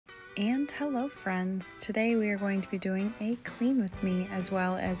And hello friends, today we are going to be doing a clean with me as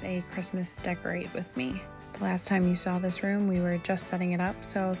well as a Christmas decorate with me. The last time you saw this room we were just setting it up,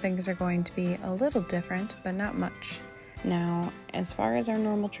 so things are going to be a little different, but not much. Now, as far as our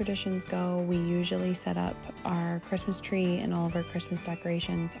normal traditions go, we usually set up our Christmas tree and all of our Christmas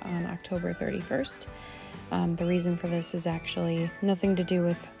decorations on October 31st. The reason for this is actually nothing to do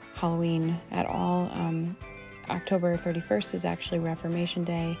with Halloween at all. October 31st is actually Reformation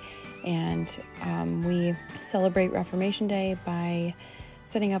Day, and we celebrate Reformation Day by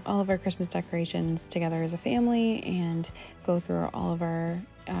setting up all of our Christmas decorations together as a family and go through all of our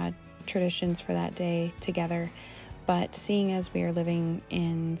traditions for that day together. But seeing as we are living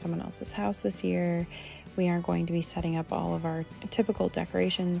in someone else's house this year, we aren't going to be setting up all of our typical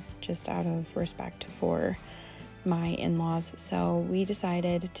decorations just out of respect for my in-laws. So we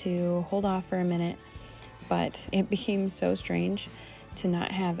decided to hold off for a minute, but it became so strange to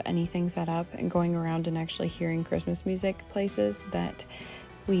not have anything set up and going around and actually hearing Christmas music places that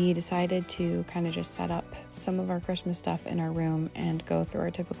we decided to kind of just set up some of our Christmas stuff in our room and go through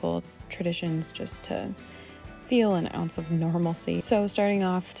our typical traditions just to feel an ounce of normalcy. So starting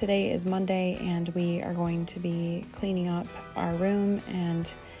off, today is Monday and we are going to be cleaning up our room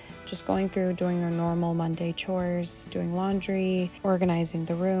and just going through doing our normal Monday chores, doing laundry, organizing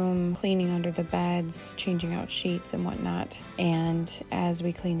the room, cleaning under the beds, changing out sheets and whatnot. And as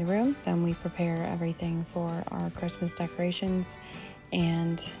we clean the room, then we prepare everything for our Christmas decorations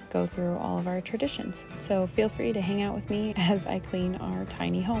and go through all of our traditions. So feel free to hang out with me as I clean our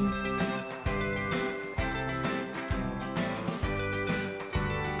tiny home.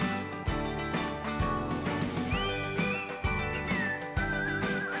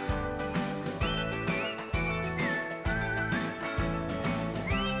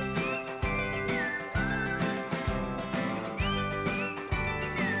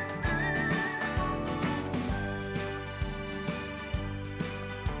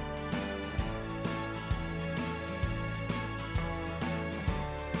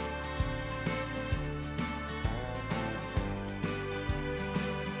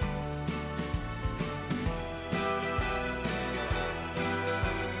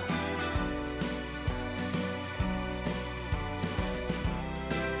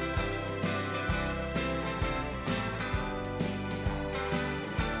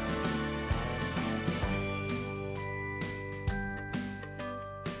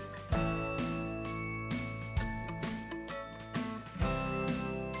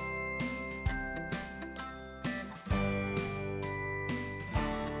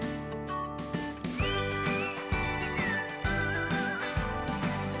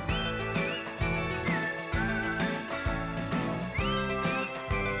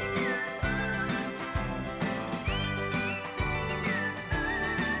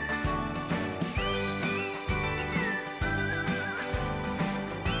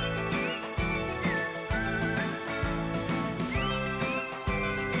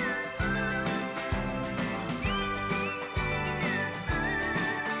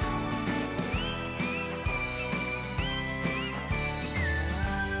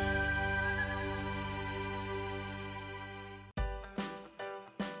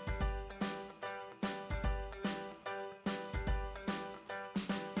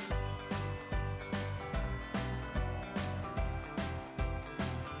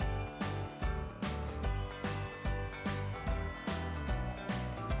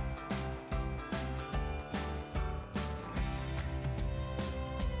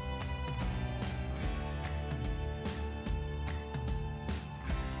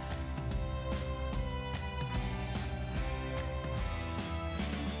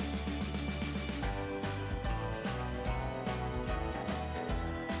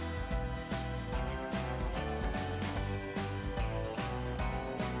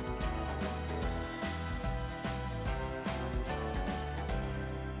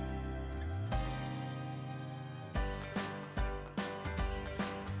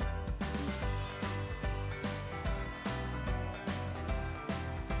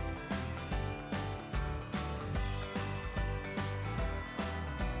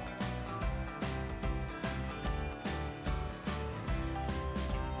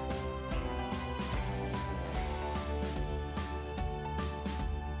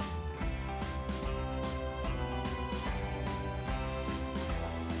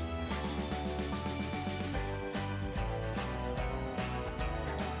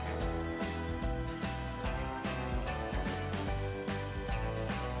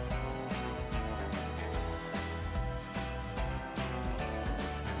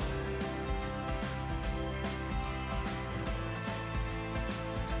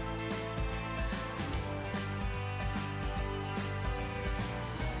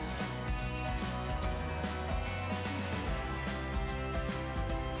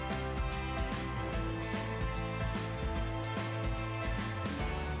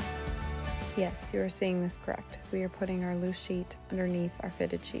 Yes, you are seeing this correct. We are putting our loose sheet underneath our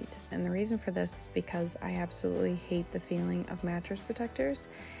fitted sheet. And the reason for this is because I absolutely hate the feeling of mattress protectors,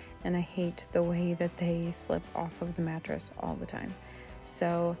 and I hate the way that they slip off of the mattress all the time.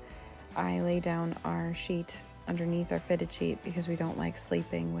 So I lay down our sheet underneath our fitted sheet because we don't like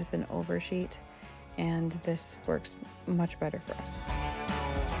sleeping with an over sheet, and this works much better for us.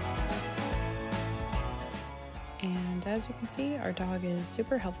 And as you can see, our dog is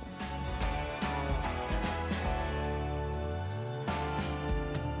super helpful.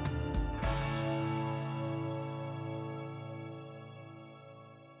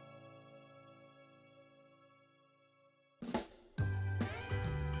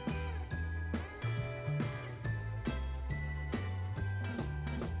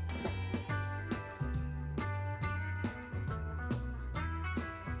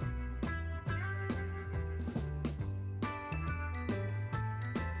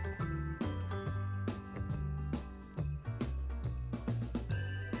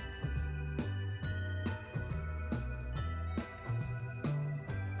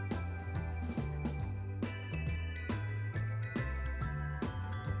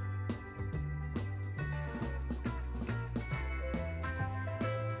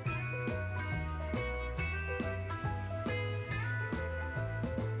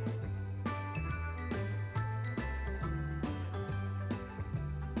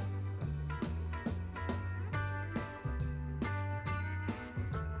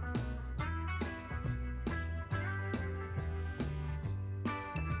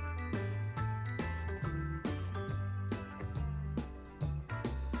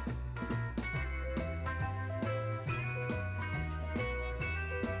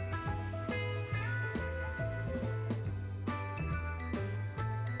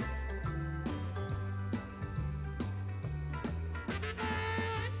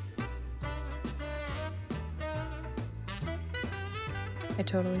 I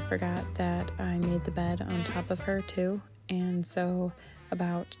totally forgot that I made the bed on top of her too, and so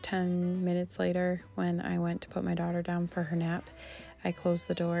about 10 minutes later, when I went to put my daughter down for her nap, I closed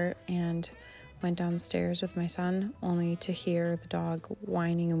the door and went downstairs with my son, only to hear the dog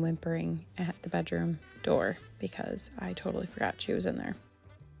whining and whimpering at the bedroom door because I totally forgot she was in there.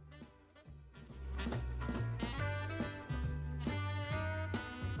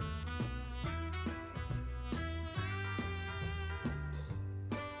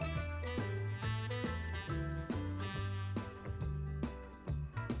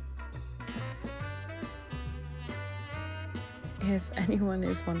 If anyone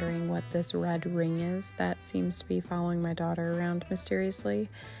is wondering what this red ring is that seems to be following my daughter around mysteriously,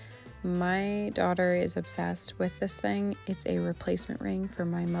 my daughter is obsessed with this thing. It's a replacement ring for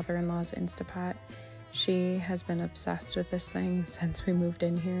my mother-in-law's Instapot. She has been obsessed with this thing since we moved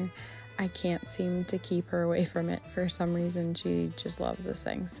in here. I can't seem to keep her away from it for some reason. She just loves this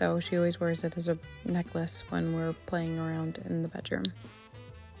thing. So she always wears it as a necklace when we're playing around in the bedroom.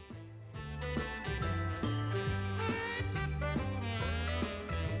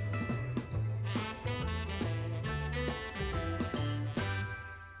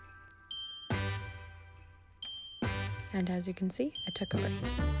 And as you can see, I took a break.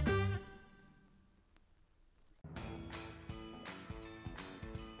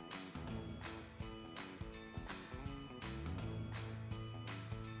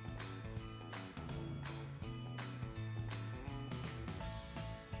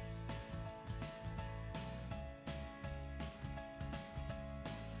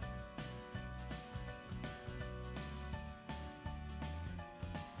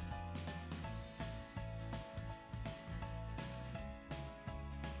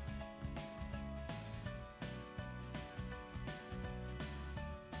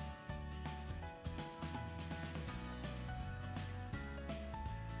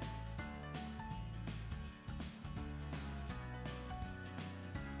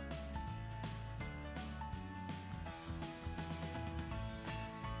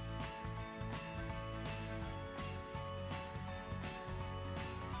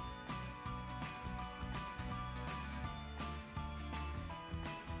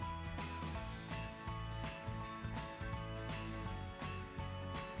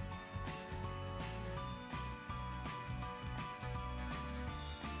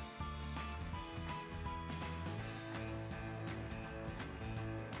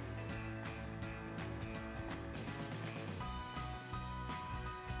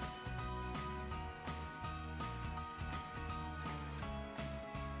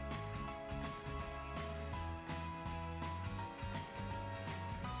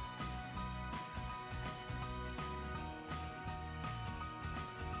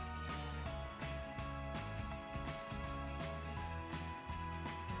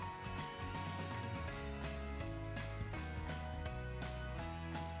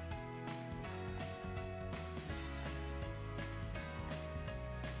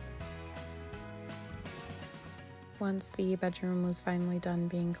 Once the bedroom was finally done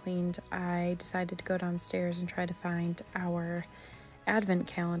being cleaned, I decided to go downstairs and try to find our advent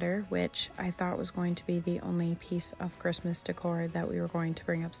calendar, which I thought was going to be the only piece of Christmas decor that we were going to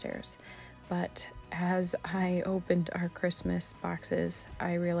bring upstairs. But as I opened our Christmas boxes,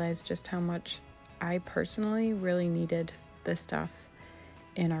 I realized just how much I personally really needed this stuff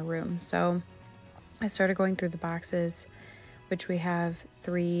in our room. So I started going through the boxes, which we have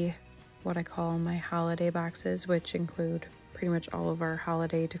 3 what I call my holiday boxes, which include pretty much all of our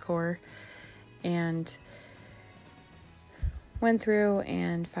holiday decor, and went through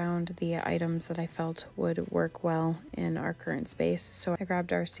and found the items that I felt would work well in our current space. So I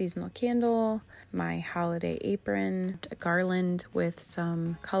grabbed our seasonal candle, my holiday apron, a garland with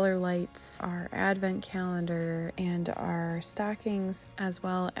some color lights, our advent calendar, and our stockings, as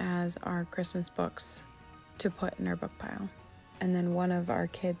well as our Christmas books to put in our book pile. And then one of our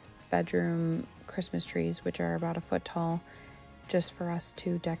kids' bedroom Christmas trees, which are about a foot tall, just for us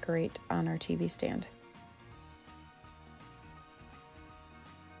to decorate on our TV stand.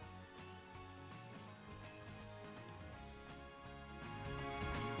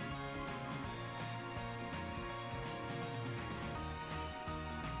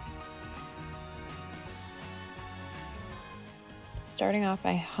 Starting off,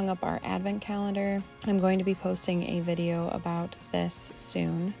 I hung up our advent calendar. I'm going to be posting a video about this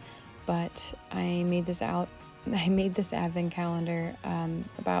soon, but I made this advent calendar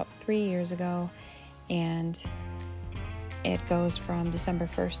about 3 years ago, and it goes from December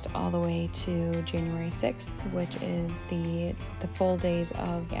 1st all the way to January 6th, which is the full days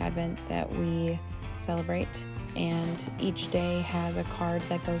of Advent that we celebrate. And each day has a card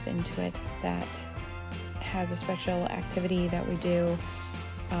that goes into it that has a special activity that we do.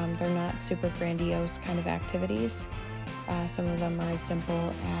 They're not super grandiose kind of activities. Some of them are as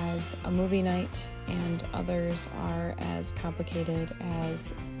simple as a movie night, and others are as complicated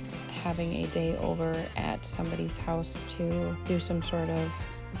as having a day over at somebody's house to do some sort of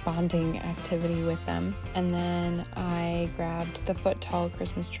bonding activity with them. And then I grabbed the foot-tall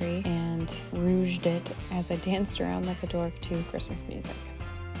Christmas tree and rouged it as I danced around like a dork to Christmas music.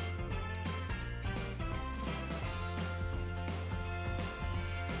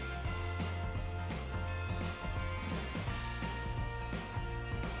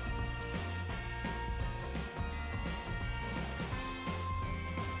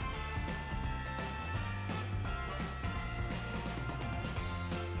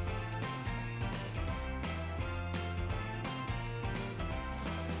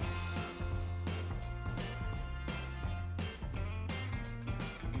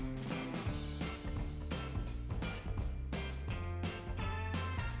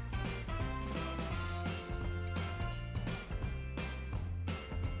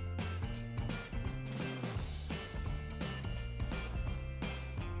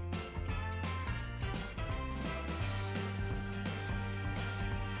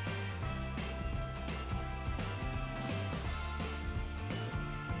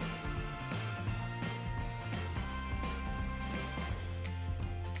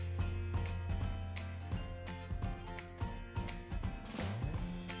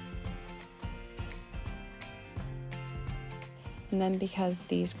 And then because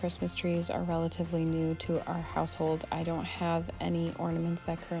these Christmas trees are relatively new to our household, I don't have any ornaments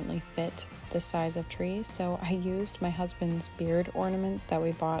that currently fit this size of tree. So I used my husband's beard ornaments that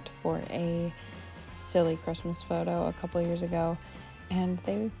we bought for a silly Christmas photo a couple years ago, and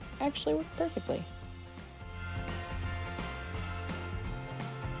they actually work perfectly.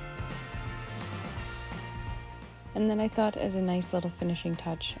 And then I thought, as a nice little finishing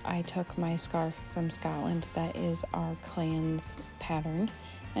touch, I took my scarf from Scotland that is our clan's pattern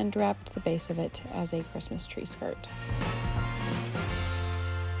and wrapped the base of it as a Christmas tree skirt.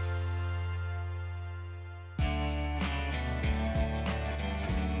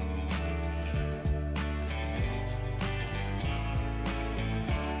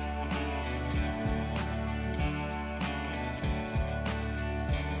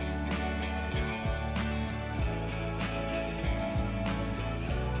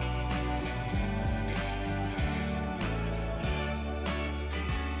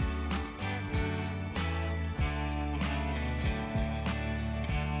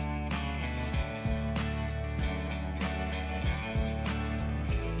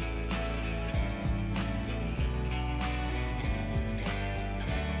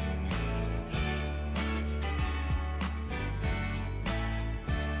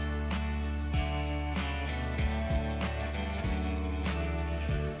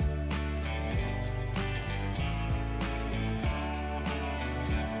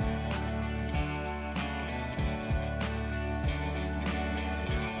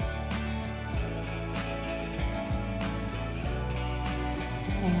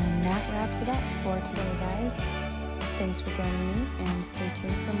 wraps it up for today, guys. Thanks for joining me, and stay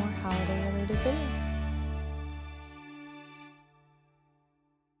tuned for more holiday related videos.